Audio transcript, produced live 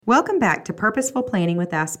Welcome back to Purposeful Planning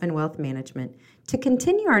with Aspen Wealth Management. To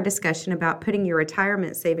continue our discussion about putting your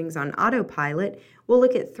retirement savings on autopilot, we'll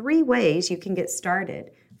look at 3 ways you can get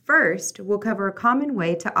started. First, we'll cover a common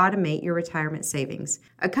way to automate your retirement savings.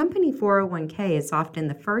 A company 401k is often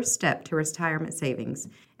the first step to retirement savings.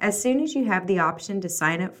 As soon as you have the option to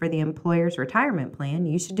sign up for the employer's retirement plan,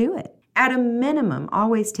 you should do it. At a minimum,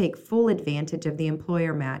 always take full advantage of the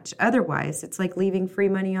employer match. Otherwise, it's like leaving free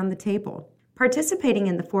money on the table. Participating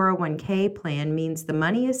in the 401k plan means the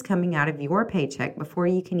money is coming out of your paycheck before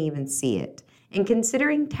you can even see it. In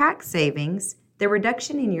considering tax savings, the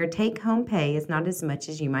reduction in your take-home pay is not as much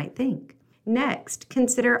as you might think. Next,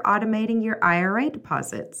 consider automating your IRA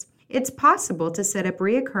deposits. It's possible to set up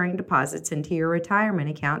recurring deposits into your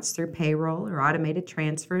retirement accounts through payroll or automated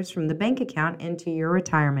transfers from the bank account into your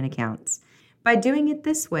retirement accounts. By doing it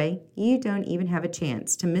this way, you don't even have a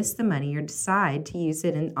chance to miss the money or decide to use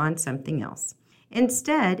it on something else.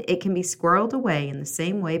 Instead, it can be squirreled away in the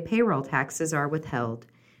same way payroll taxes are withheld,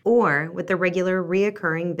 or with a regular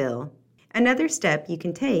reoccurring bill. Another step you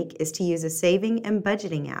can take is to use a saving and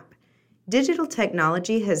budgeting app. Digital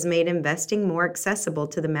technology has made investing more accessible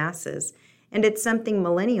to the masses, and it's something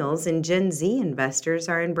millennials and Gen Z investors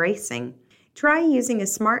are embracing. Try using a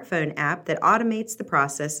smartphone app that automates the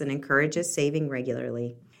process and encourages saving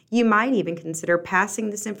regularly. You might even consider passing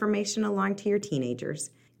this information along to your teenagers.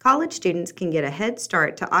 College students can get a head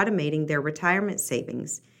start to automating their retirement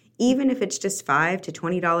savings, even if it's just $5 to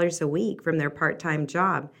 $20 a week from their part-time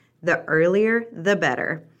job. The earlier, the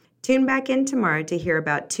better. Tune back in tomorrow to hear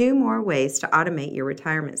about 2 more ways to automate your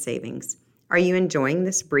retirement savings. Are you enjoying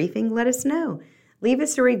this briefing? Let us know. Leave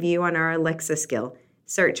us a review on our Alexa skill.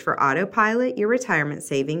 Search for Autopilot Your Retirement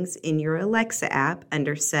Savings in your Alexa app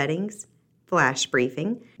under Settings, Flash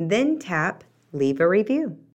Briefing, then tap Leave a Review.